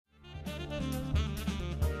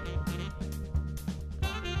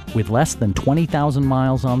With less than 20,000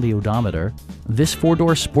 miles on the odometer, this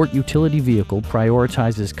four-door sport utility vehicle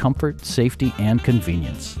prioritizes comfort, safety, and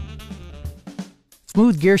convenience.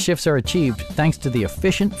 Smooth gear shifts are achieved thanks to the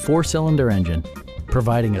efficient four-cylinder engine,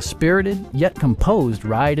 providing a spirited yet composed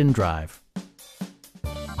ride and drive.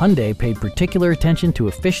 Hyundai paid particular attention to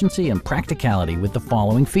efficiency and practicality with the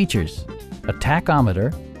following features: a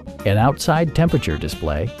tachometer, an outside temperature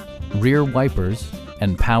display, rear wipers,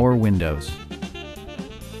 and power windows.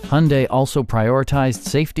 Hyundai also prioritized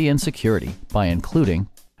safety and security by including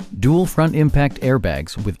dual front impact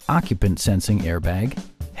airbags with occupant sensing airbag,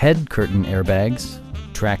 head curtain airbags,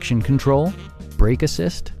 traction control, brake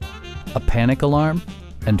assist, a panic alarm,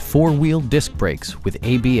 and four-wheel disc brakes with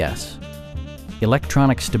ABS.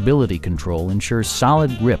 Electronic stability control ensures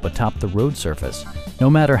solid grip atop the road surface, no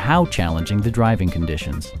matter how challenging the driving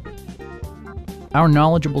conditions. Our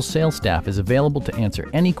knowledgeable sales staff is available to answer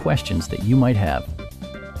any questions that you might have.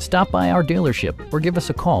 Stop by our dealership or give us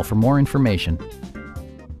a call for more information.